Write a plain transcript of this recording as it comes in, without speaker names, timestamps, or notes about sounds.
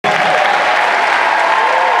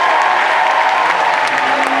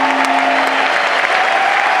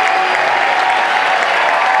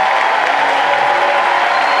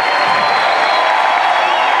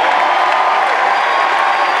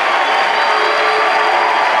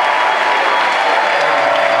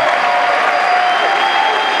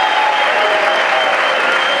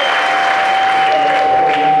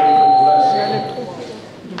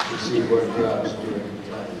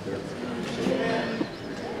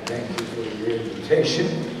thank you for your invitation.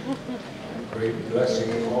 Great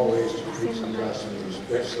blessing always to preach the gospel,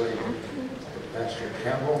 especially Pastor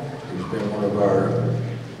Campbell, who's been one of our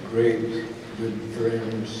great good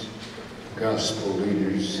friends, gospel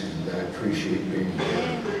leaders, and I appreciate being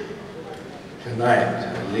here tonight.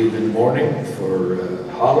 I leave in the morning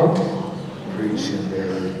for Holland, preach in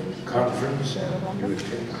their conference and Youth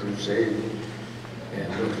Crusade,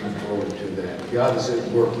 and looking forward to that. God is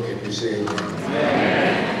at work. Can you say amen?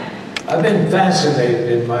 Amen. I've been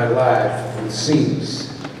fascinated in my life with seeds.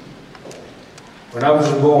 When I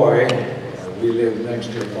was a boy, we lived next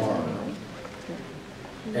to a farm,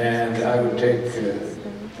 and I would take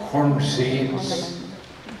corn seeds,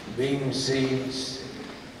 bean seeds,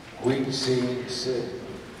 wheat seeds,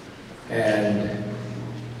 and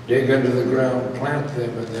dig under the ground, plant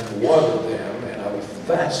them, and then water them, and I was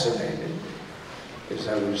fascinated as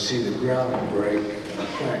I would see the ground break and a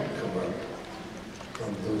plant come up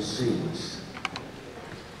from those seeds.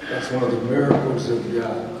 That's one of the miracles of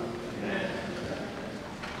God.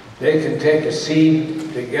 They can take a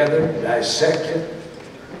seed together, dissect it,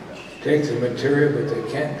 take the material, but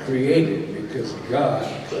they can't create it because God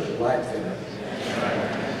put life in it.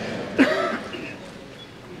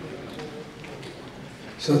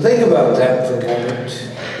 So think about that for a moment.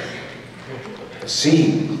 A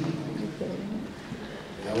seed.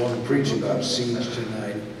 I want to preach about seeds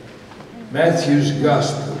tonight. Matthew's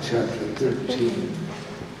Gospel, chapter 13.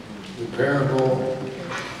 The parable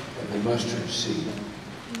of the mustard seed.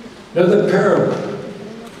 Another parable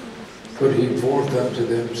put he forth unto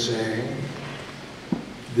them, saying,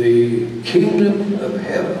 the kingdom of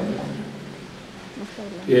heaven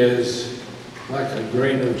is like a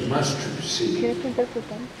grain of mustard seed,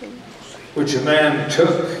 which a man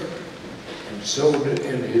took and sowed it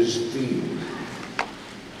in his field,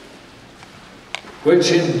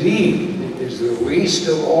 which indeed is the least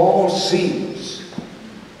of all seeds,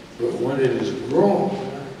 but when it is grown,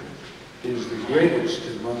 is the greatest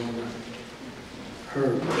among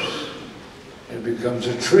herbs, and becomes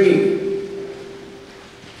a tree.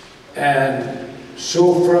 And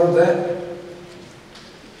so from that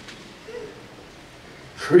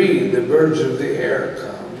tree, the birds of the air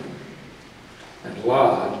come and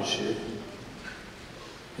lodge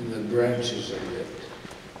in the branches of it.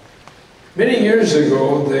 Many years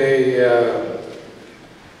ago, they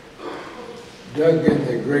dug in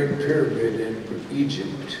the Great Pyramid in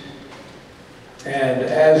Egypt. And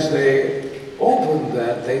as they opened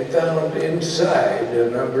that, they found inside a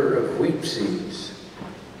number of wheat seeds.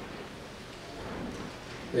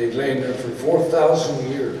 They'd lain there for 4,000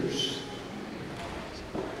 years.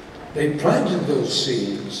 They planted those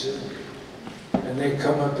seeds, and they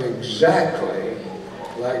come up exactly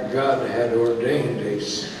like God had ordained a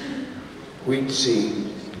wheat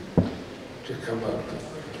seed to come up.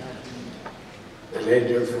 They laid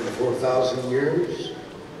there for 4,000 years.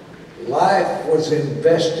 Life was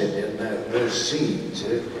invested in those seeds.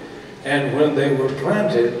 And when they were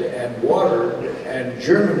planted and watered and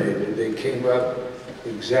germinated, they came up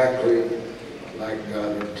exactly like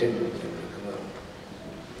God intended them to come up.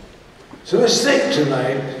 So let's think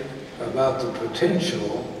tonight about the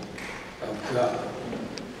potential of God.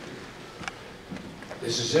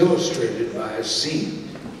 This is illustrated by a seed.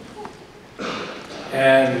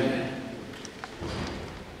 And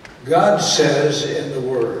God says in the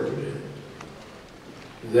Word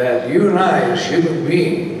that you and I as human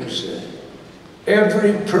beings,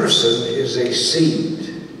 every person is a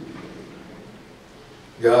seed.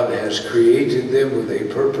 God has created them with a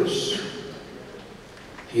purpose.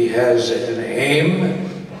 He has an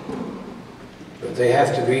aim, but they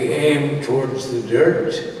have to be aimed towards the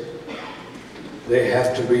dirt. They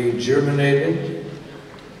have to be germinated.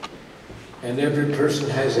 And every person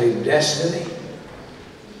has a destiny.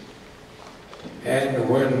 And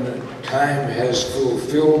when time has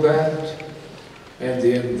fulfilled that, and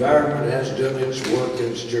the environment has done its work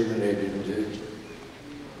and it's germinated,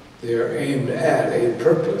 they are aimed at a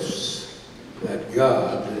purpose that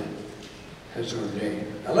God has ordained.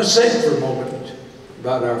 Now let's think for a moment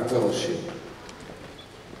about our fellowship.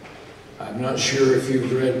 I'm not sure if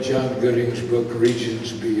you've read John Gooding's book,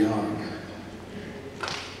 Regions Beyond.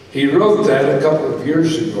 He wrote that a couple of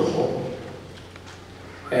years ago.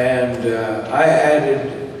 And I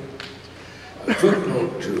added a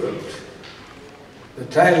footnote to it. The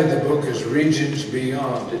title of the book is Regions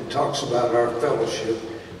Beyond. It talks about our fellowship,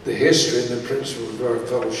 the history and the principles of our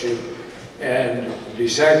fellowship and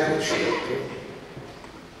discipleship.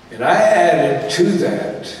 And I added to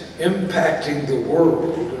that, impacting the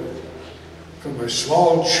world from a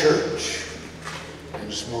small church in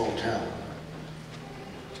a small town.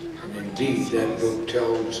 And indeed, that book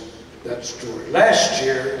tells that story.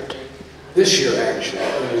 This year actually,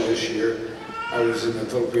 early this year, I was in the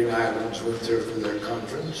Philippine Islands, went there for their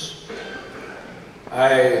conference.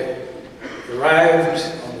 I arrived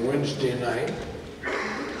on Wednesday night.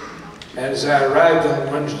 As I arrived on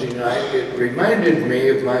Wednesday night, it reminded me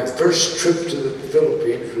of my first trip to the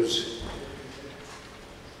Philippines. It was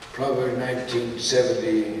probably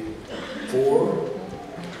 1974.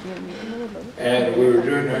 And we were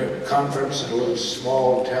doing a conference in a little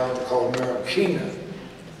small town called Marikina,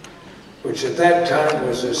 which at that time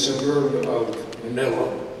was a suburb of Manila.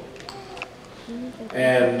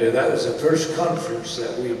 And that was the first conference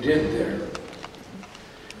that we did there.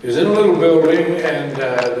 It was in a little building, and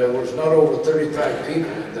there was not over 35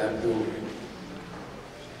 people in that building.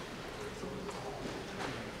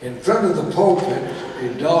 In front of the pulpit,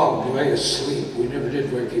 a dog lay asleep. We never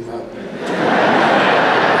did wake him up.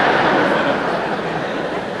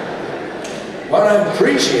 While I'm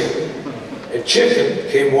preaching, a chicken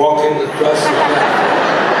came walking across the platform.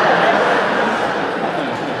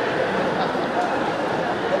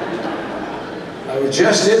 I was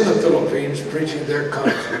just in the Philippines preaching their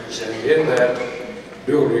conference, and in that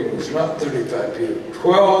building it was not 35 people,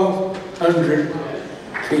 1,200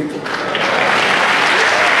 people.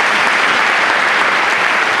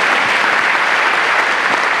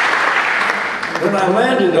 When I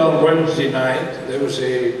landed on Wednesday night, there was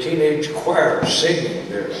a teenage choir singing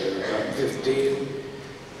there. There were about 15,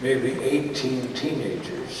 maybe 18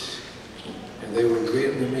 teenagers, and they were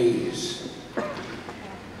Vietnamese.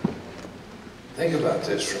 Think about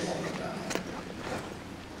this for a moment now.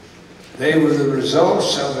 They were the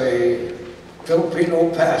results of a Filipino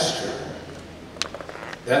pastor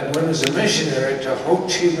that went as a missionary to Ho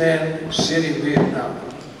Chi Minh City, Vietnam,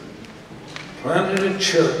 planted a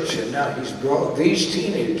church, and now he's brought these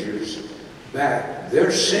teenagers back.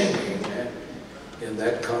 They're singing in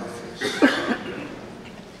that conference.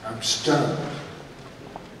 I'm stunned.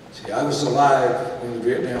 See, I was alive when the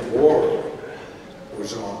Vietnam War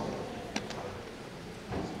was on.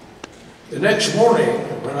 The next morning,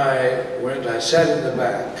 when I went, I sat in the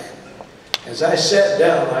back. As I sat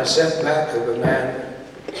down, I sat back of a man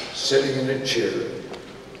sitting in a chair.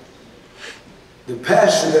 The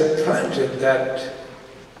pastor that planted that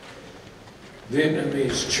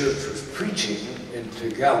Vietnamese church was preaching in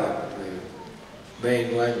Tagalog, the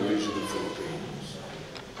main language of the Philippines.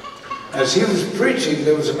 As he was preaching,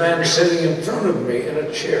 there was a man sitting in front of me in a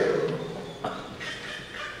chair.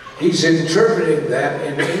 He's interpreting that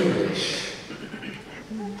in English.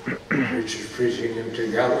 Which is preaching in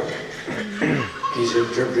Tagalog. He's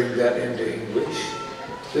interpreting that into English.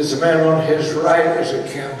 There's a man on his right is a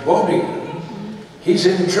Cambodian. He's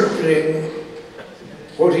interpreting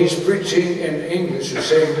what he's preaching in English, or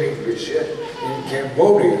saying in English, in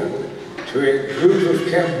Cambodian, to a group of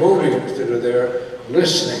Cambodians that are there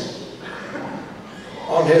listening.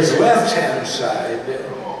 On his left-hand side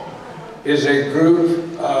is a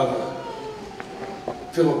group of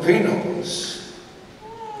Filipinos,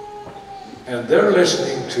 and they're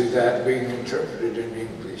listening to that being interpreted in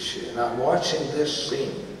English. And I'm watching this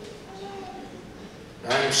scene.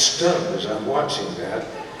 I'm stunned as I'm watching that,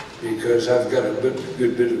 because I've got a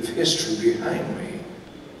good bit of history behind me.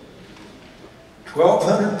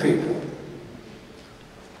 1,200 people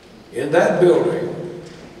in that building.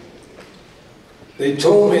 They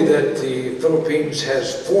told me that the Philippines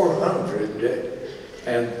has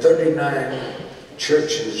 439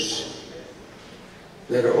 churches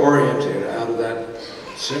that are oriented out of that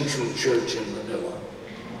central church in Manila.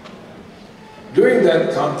 During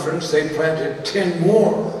that conference, they planted 10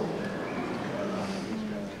 more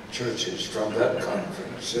churches from that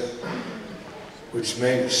conference, which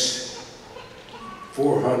makes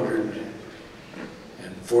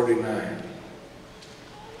 449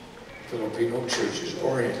 Filipino churches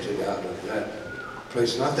oriented out of that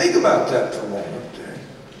place. Now think about that for a moment.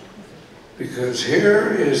 Because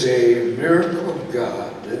here is a miracle of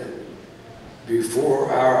God before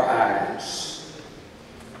our eyes.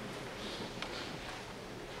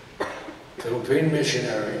 Philippine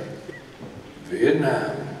missionary,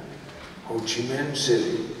 Vietnam, Ho Chi Minh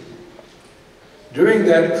City. During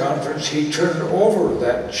that conference, he turned over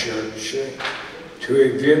that church to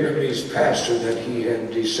a Vietnamese pastor that he had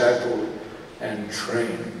discipled and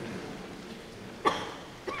trained.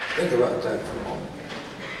 Think about that for a moment.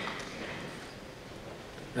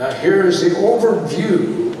 Now here is the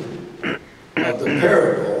overview of the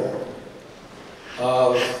parable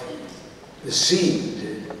of the seed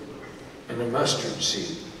and the mustard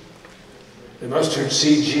seed. The mustard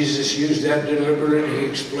seed, Jesus used that deliberately. He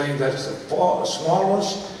explained that's the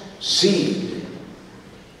smallest seed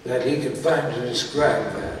that he could find to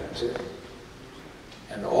describe that.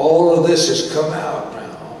 And all of this has come out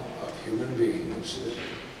now of human beings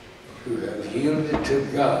who have yielded to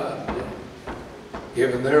God,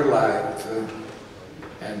 given their life,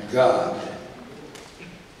 and God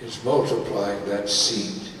is multiplying that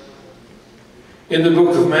seed. In the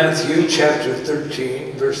book of Matthew, chapter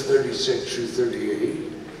 13, verse 36 through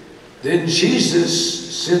 38, then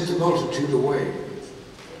Jesus sent the multitude away.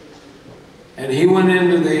 And he went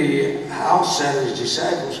into the house, and his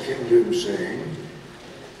disciples came to him, saying,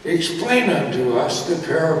 explain unto us the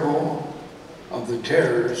parable of the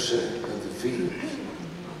tares of the field.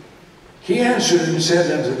 He answered and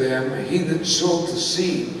said unto them, he that sowed the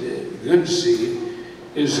seed, good seed,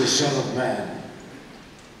 is the Son of Man.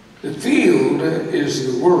 The field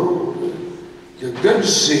is the world. The good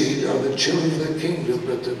seed are the children of the kingdom,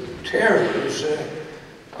 but the tares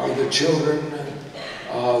are the children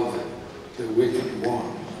of the wicked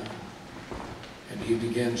one. And he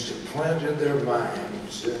begins to plant in their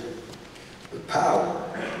minds the power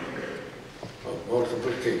of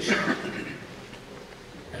multiplication.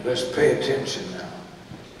 And let's pay attention now.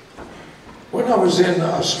 When I was in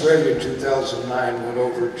Australia in 2009, went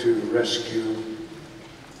over to rescue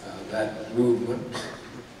that movement,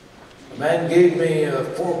 a man gave me a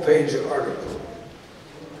 4-page article.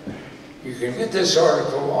 You can get this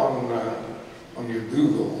article on your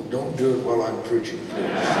Google. Don't do it while I'm preaching,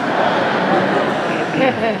 please.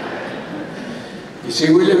 You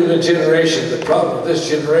see, we live in a generation, the problem with this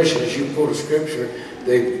generation is you quote a scripture,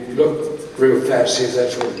 they look real fast, see if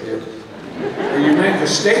that's what it is. Or you make a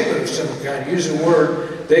statement of some kind, use a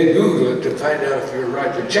word, they Google it to find out if you're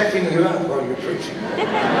right. They're checking you out while you're preaching.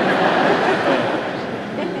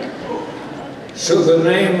 So the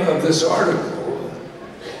name of this article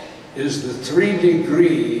is The 3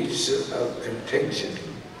 Degrees of Contagion.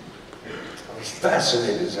 I was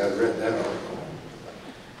fascinated as I read that article,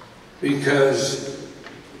 because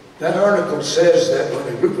that article says that when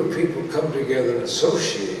a group of people come together and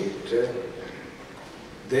associate,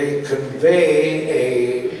 they convey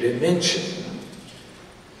a dimension,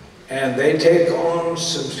 and they take on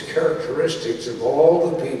some characteristics of all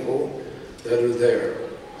the people that are there.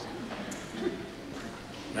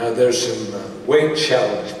 Now there's some weight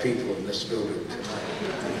challenge people in this building tonight.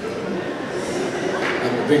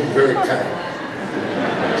 I'm being very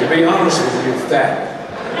kind. To be honest with you, fat.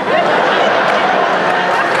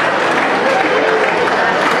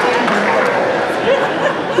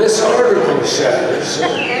 This article says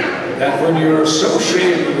that when you're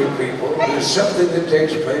associated with people, there's something that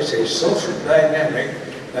takes place, a social dynamic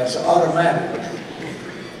that's automatic.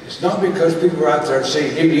 It's not because people are out there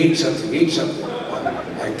saying, you need to eat something, eat something.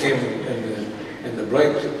 I came in the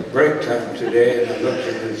break time today, and I looked,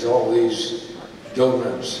 and there's all these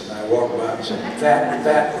donuts, and I walked by and said, fat,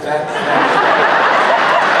 fat, fat, fat.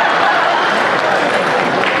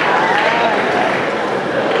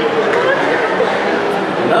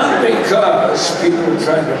 Not because people are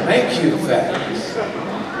trying to make you fat,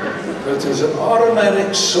 but there's an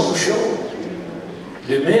automatic social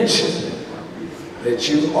dimension that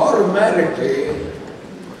you automatically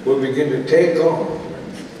will begin to take on.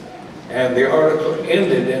 And the article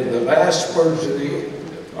ended, and the last words of the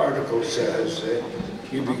article says that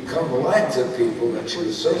you become like the people that you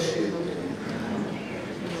associate with.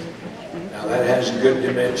 Now that has good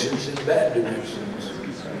dimensions and bad dimensions.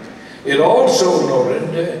 It also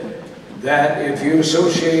noted that if you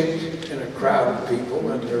associate in a crowd of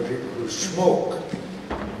people, and there are people who smoke,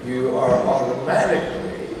 you are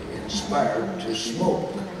automatically inspired to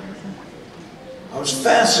smoke. I was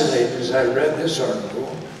fascinated as I read this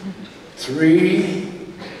article, 3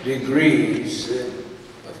 degrees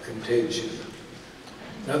of contagion.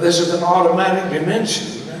 Now this is an automatic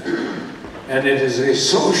dimension, and it is a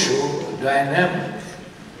social dynamic.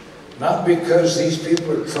 Not because these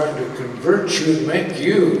people are trying to convert you and make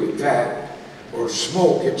you fat or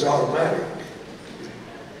smoke, it's automatic.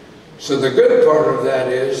 So the good part of that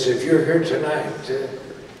is, if you're here tonight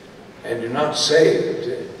and you're not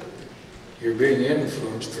saved, you're being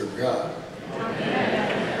influenced for God.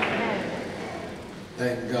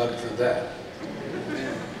 Thank God for that.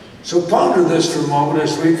 So ponder this for a moment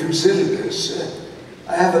as we consider this.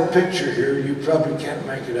 I have a picture here, you probably can't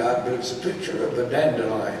make it out, but it's a picture of a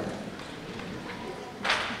dandelion.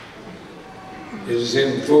 It is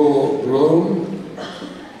in full bloom.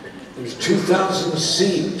 There's 2,000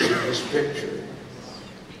 seeds in this picture.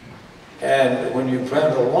 And when you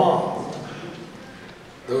plant a lawn,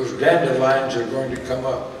 those dandelions are going to come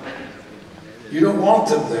up. You don't want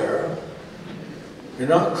them there. You're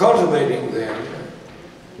not cultivating them.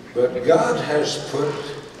 But God has put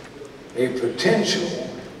a potential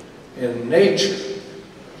in nature.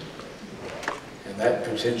 And that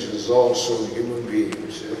potential is also in human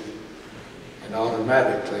beings. And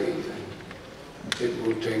automatically it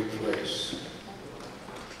will take place.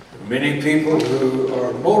 Many people who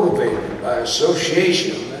are motivated by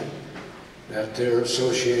association, that they're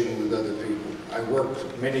associating with other people. I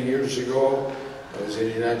worked many years ago. I was in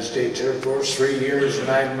the United States Air Force, 3 years,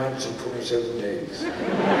 9 months, and 27 days.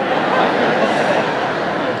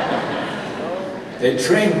 They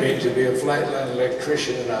trained me to be a flight line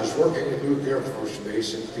electrician, and I was working at Luke Air Force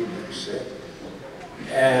Base in Phoenix.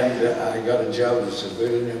 And I got a job as a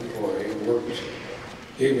civilian employee.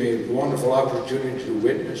 Gave me a wonderful opportunity to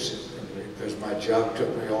witness, because my job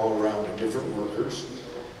took me all around to different workers.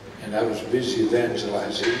 And I was busy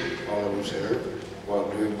evangelizing while I was there, while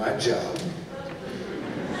doing my job.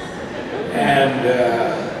 And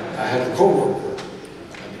I had a co-worker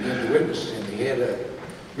I began to witness him. He had a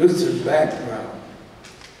Lutheran background.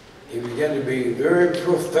 He began to be very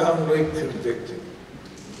profoundly convicted.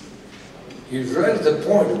 He was right at the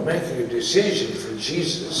point of making a decision for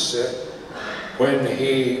Jesus when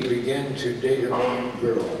he began to date a young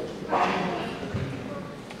girl.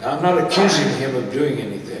 Now, I'm not accusing him of doing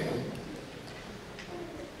anything,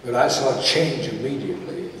 but I saw a change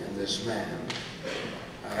immediately in this man.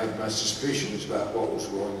 I have my suspicions about what was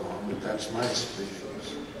going on, but that's my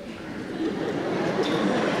suspicions.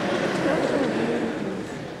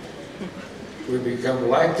 We become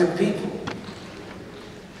like the people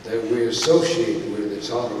that we associate with. It's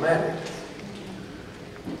automatic.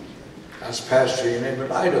 I was pastoring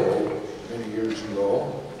in Idaho many years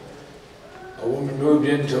ago. A woman moved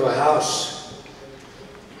into a house.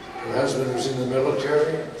 Her husband was in the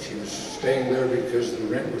military. She was staying there because the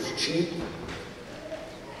rent was cheap.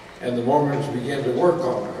 And the Mormons began to work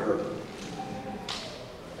on her.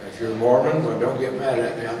 If you're a Mormon, well, don't get mad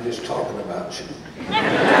at me. I'm just talking about you.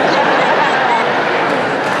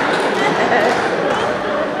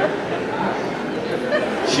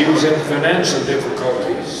 She was in financial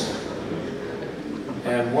difficulties.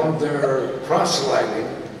 And one of their proselyting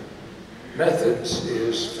methods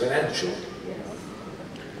is financial.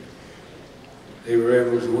 They were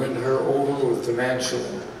able to win her over with financial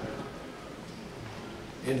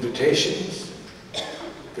invitations,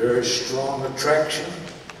 very strong attraction.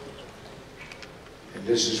 And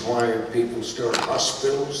this is why people start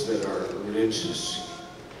hospitals that are religious.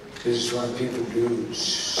 This is why people do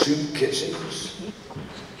soup kitchens.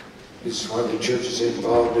 This is why the church is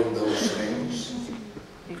involved in those things.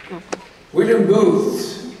 William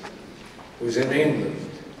Booth was in England.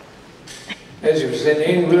 As he was in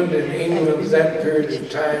England at that period of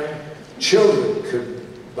time, children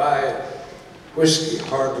could buy whiskey,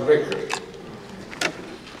 hard liquor.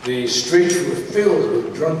 The streets were filled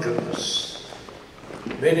with drunkenness.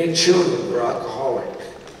 Many children were alcoholic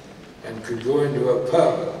and could go into a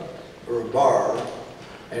pub or a bar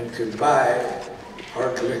and could buy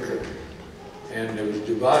hard liquor. And there was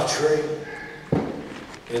debauchery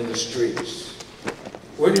in the streets.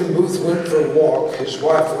 William Booth went for a walk. His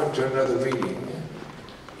wife went to another meeting.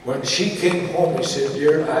 When she came home, he said,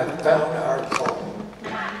 "Dear, I found our calling."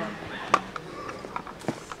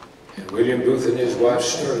 And William Booth and his wife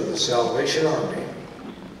started the Salvation Army.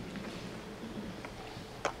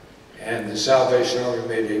 And the Salvation Army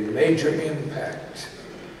made a major impact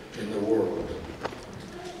in the world.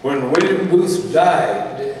 When William Booth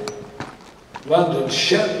died, London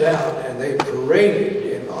shut down and they paraded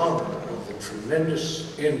in honor of the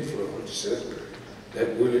tremendous influence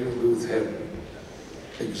that William Booth had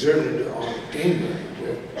exerted on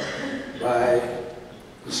England by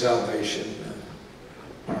the Salvation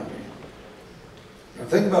Army. Now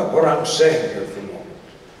think about what I'm saying here for a moment.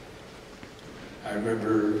 I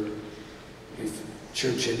remember a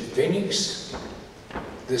church in Phoenix.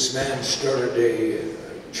 This man started a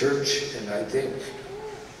church, and I think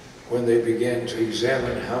when they began to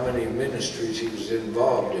examine how many ministries he was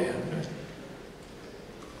involved in,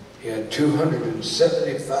 he had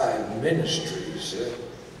 275 ministries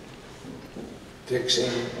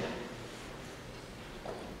fixing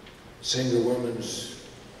single women's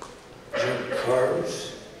junk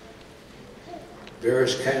cars,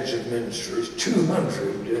 various kinds of ministries,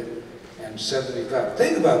 275.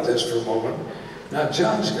 Think about this for a moment. Now,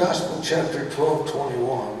 John's Gospel, chapter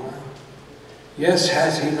 12:21. Yes,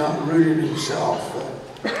 has he not rooted himself,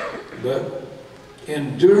 but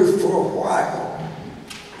endured for a while,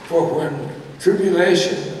 for when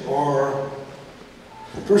tribulation or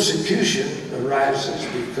persecution arises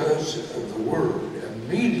because of the word,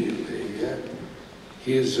 immediately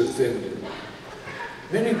he is offended.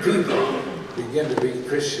 Many people begin to be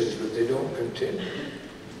Christians, but they don't continue.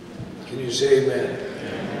 Can you say amen?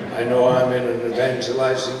 I know I'm in an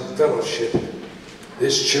evangelizing fellowship.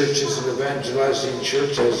 This church is an evangelizing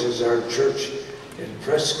church, as is our church in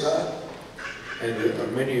Prescott, and there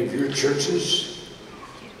are many of your churches.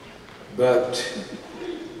 But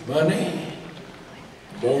money,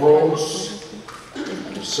 morals,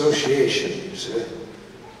 and associations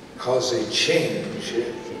cause a change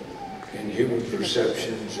in human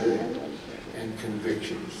perceptions and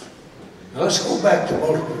convictions. Now let's go back to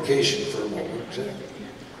multiplication for a moment,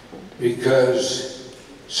 because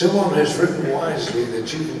someone has written wisely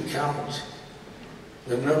that you can count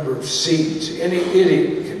the number of seeds. Any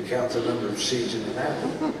idiot can count the number of seeds in an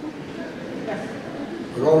apple.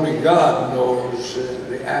 But only God knows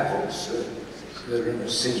the apples that are in a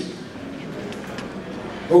seed.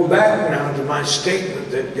 Go back now to my statement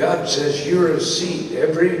that God says you're a seed.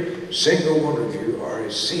 Every single one of you are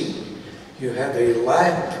a seed. You have a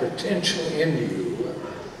life potential in you,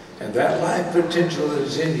 and that life potential that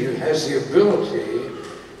is in you has the ability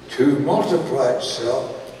to multiply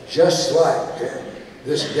itself just like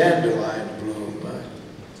this dandelion bloom.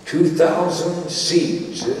 2,000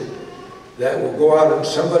 seeds that will go out on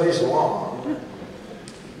somebody's lawn,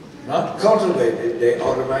 not cultivated, they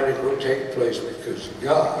automatically will take place because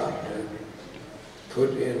God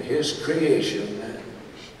put in His creation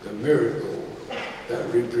the miracle that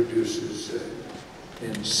reproduces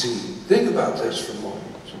in seed. Think about this for a moment.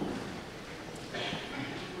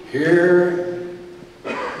 Here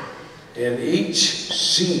in each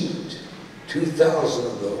seed, 2,000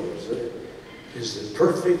 of those, is the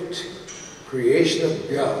perfect creation of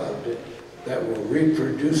God that will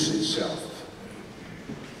reproduce itself.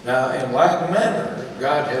 Now, in like manner,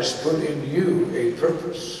 God has put in you a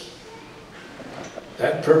purpose.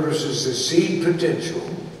 That purpose is the seed potential,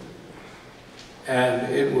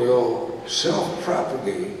 and it will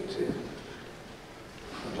self-propagate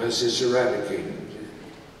unless it's eradicated.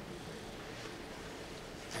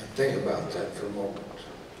 And think about that for a moment.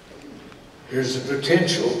 There's a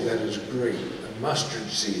potential that is great, a mustard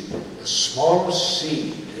seed, the smallest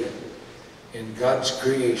seed in God's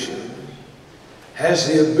creation, has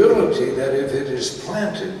the ability that if it is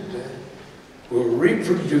planted, will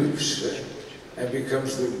reproduce and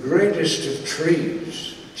becomes the greatest of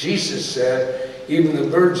trees. Jesus said, even the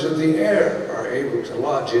birds of the air are able to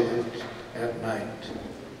lodge in it at night.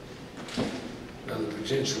 Now the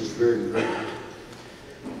potential is very great.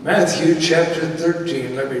 Matthew chapter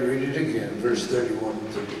 13, let me read it again, verse 31 and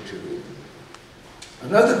 32.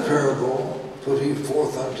 Another parable put he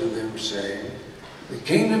forth unto them, saying, the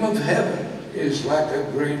kingdom of heaven is like a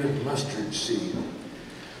grain of mustard seed,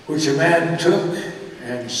 which a man took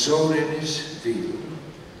and sowed in his field,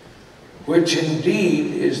 which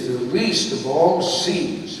indeed is the least of all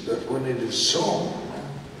seeds, but when it is sown,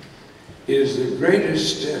 is the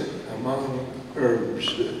greatest among herbs,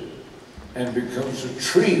 and becomes a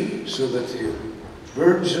tree, so that the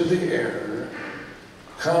birds of the air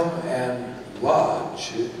come and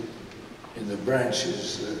lodge in the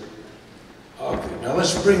branches of it. Now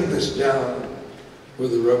let's bring this down where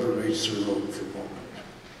the rubber meets the road for a moment.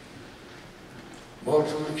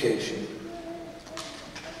 Multiplication.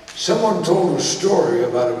 Someone told a story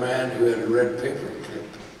about a man who had a red paper clip.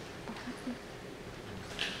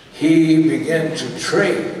 He began to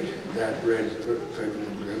trade that red paper clip.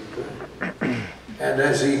 And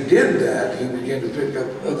as he did that, he began to pick up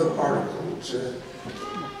other articles.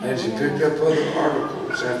 As he picked up other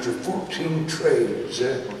articles, after 14 trades,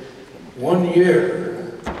 1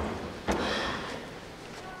 year,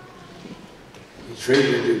 he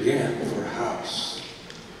traded again for a house.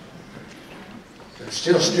 There's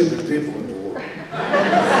still stupid people in the world.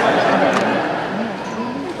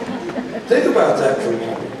 Think about that for a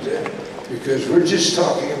moment, because we're just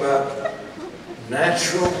talking about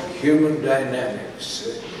natural human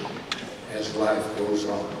dynamics as life goes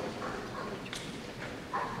on.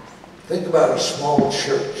 Think about a small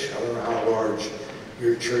church. I don't know how large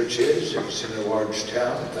your church is. If it's in a large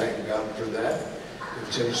town, thank God for that. If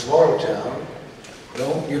it's in a smaller town,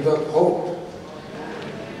 don't give up hope.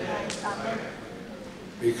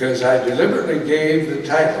 Because I deliberately gave the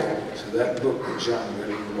title to that book that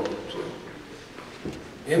Chandler wrote,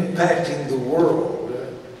 Impacting the World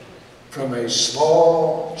from a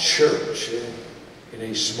Small Church in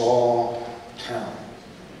a Small Town.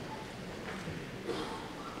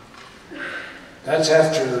 That's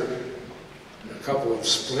after a couple of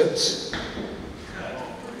splits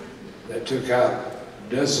that took out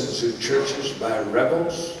dozens of churches by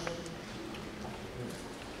rebels.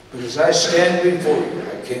 But as I stand before you,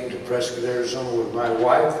 I came to Prescott, Arizona with my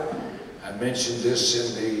wife. I mentioned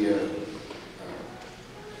this in the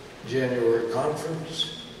January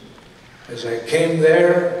conference. As I came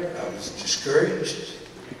there, I was discouraged.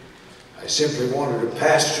 I simply wanted a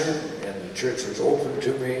pastor, and the church was open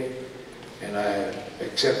to me, and I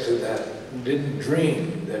accepted that. Didn't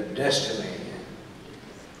dream that destiny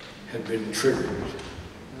had been triggered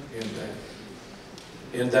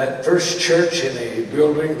in that first church in a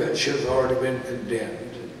building that should have already been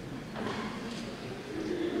condemned.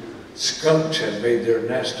 Skunks had made their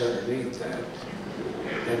nest underneath that,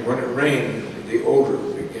 and when it rained, the odor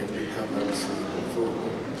began to come out through the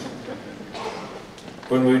floorboards.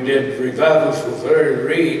 When we did revivals with Larry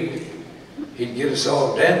Reed, he'd get us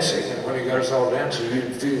all dancing, and when he got us all dancing,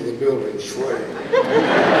 you'd feel the building sway.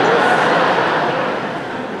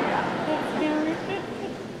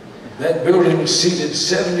 That building seated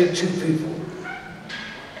 72 people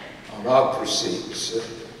on opera seats.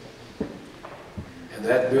 And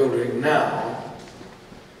that building now,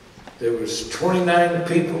 there was 29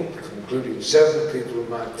 people, including 7 people of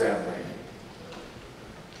my family,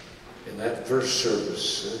 in that first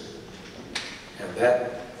service. And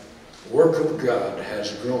that work of God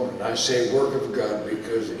has grown. And I say work of God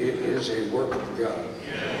because it is a work of God.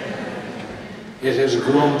 It has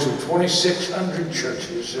grown to 2,600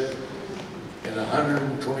 churches in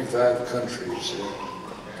 125 countries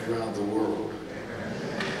around the world.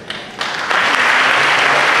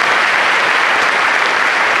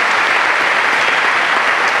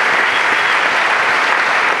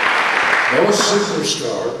 No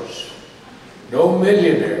superstars, no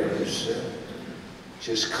millionaires,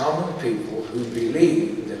 just common people who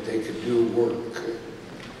believe that they can do work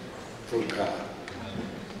for God.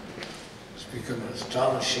 It's become an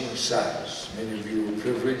astonishing sight. Many of you were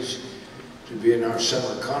privileged to be in our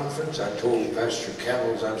summer conference. I told Pastor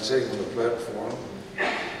Campbell as I'm sitting on the platform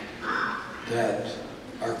that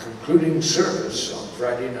our concluding service on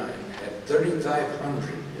Friday night had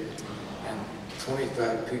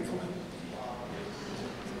 3,525 people.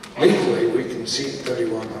 Legally, we can seat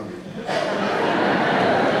 3,100.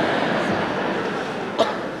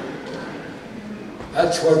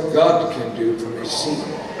 That's what God can do from His seat.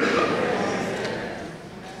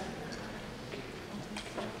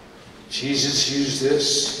 Jesus used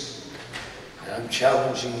this, and I'm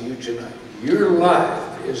challenging you tonight. Your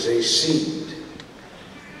life is a seed.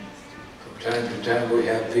 From time to time we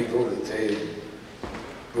have people that they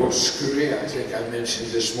go screwy. I think I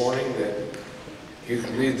mentioned this morning that you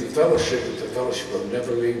can leave the fellowship, but the fellowship will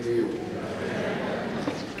never leave you.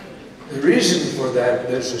 The reason for that,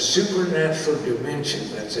 there's a supernatural dimension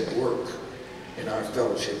that's at work in our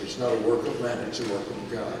fellowship. It's not a work of man, it's a work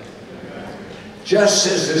of God. Just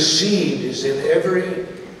as the seed is in every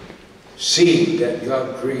seed that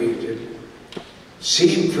God created,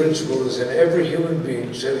 seed principle is in every human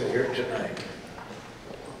being sitting here tonight.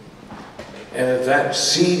 And if that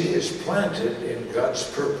seed is planted in God's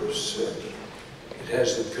purpose, it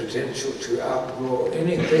has the potential to outgrow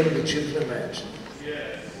anything that you can imagine.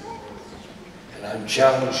 And I'm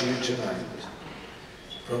challenging you tonight.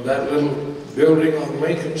 From that little building on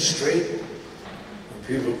Lincoln Street, when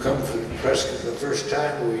people come from Prescott the first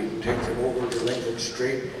time, we take them over to Lincoln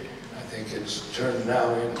Street. I think it's turned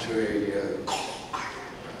now into a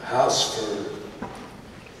house for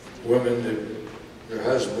women that their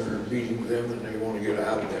husbands are beating them and they want to get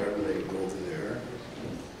out of there, they go over there.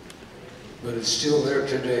 But it's still there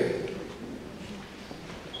today.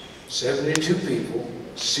 72 people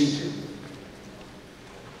seated.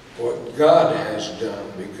 What God has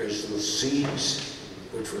done, because the seeds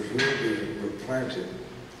which were here were planted.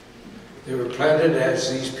 They were planted as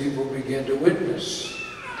these people began to witness.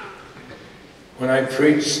 When I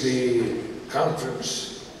preached the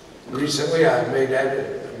conference recently, I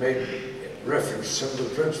made reference to some of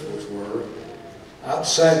the principles were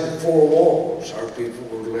outside the four walls. Our people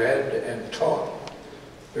were led and taught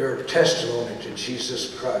their testimony to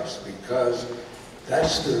Jesus Christ, because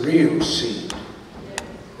that's the real seed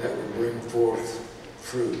that will bring forth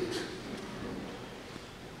fruit.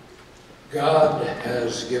 God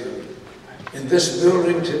has given. In this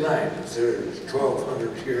building tonight, if there's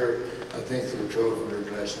 1,200 here, I think there were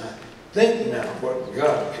 1,200 last night. Think now what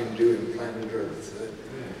God can do in planet Earth.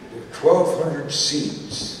 With 1,200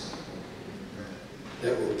 seeds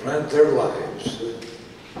that will plant their lives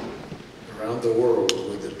around the world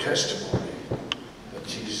with the testimony of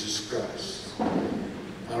Jesus Christ. I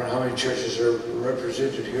don't know how many churches are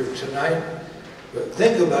represented here tonight, but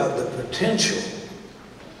think about the potential.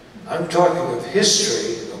 I'm talking of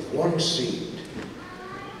history of one seed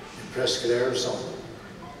in Prescott, Arizona.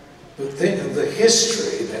 But think of the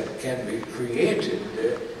history that can be created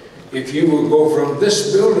if you will go from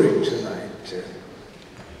this building tonight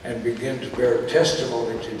and begin to bear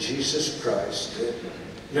testimony to Jesus Christ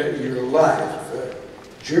let your life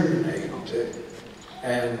germinate.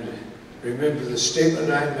 And remember the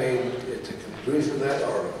statement I made at the conclusion of that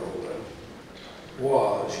article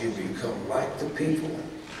was you become like the people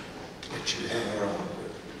that you hang around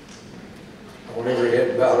with. I want every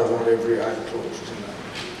head bowed, I want every eye closed tonight.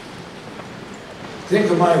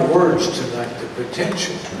 Think of my words tonight, the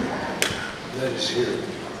potential that is here.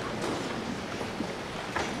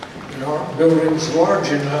 There aren't buildings large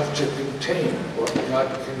enough to contain what God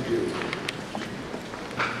can do.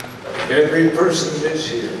 Every person that's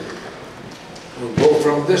here will go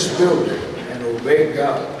from this building and obey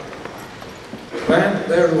God. Plant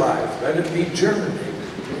their life. Let it be germinated.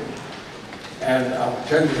 And I'll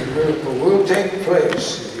tell you, the miracle will take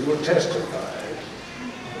place. If you will testify,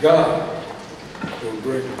 God will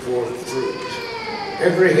bring forth fruit.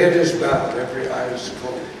 Every head is bowed. Every eye is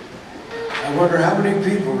closed. I wonder how many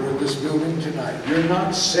people are in this building tonight. You're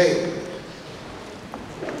not saved.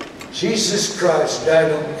 Jesus Christ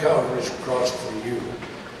died on Calvary's cross for you.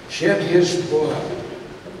 Shed his blood.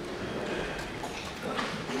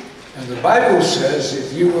 And the Bible says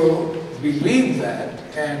if you will believe that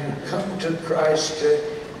and come to Christ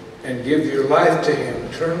and give your life to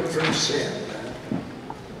him, turn from sin,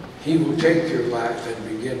 he will take your life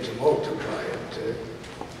and begin to multiply it.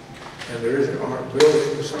 And there aren't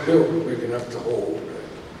buildings built big enough to hold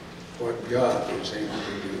what God is able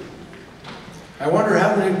to do. I wonder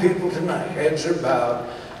how many people tonight, heads are bowed,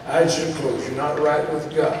 eyes are closed, you're not right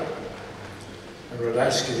with God. I would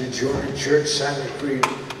ask you to join a church, sign the creed.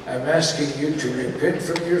 I'm asking you to repent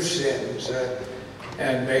from your sins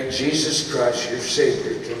and make Jesus Christ your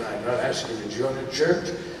Savior tonight. I'm not asking you to join a church,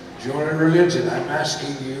 join a religion. I'm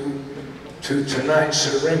asking you to tonight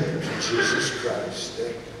surrender to Jesus Christ,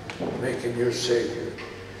 make him your Savior.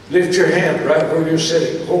 Lift your hand right where you're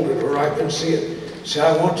sitting. Hold it where I can see it. Say,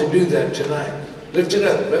 I want to do that tonight. Lift it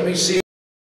up. Let me see it.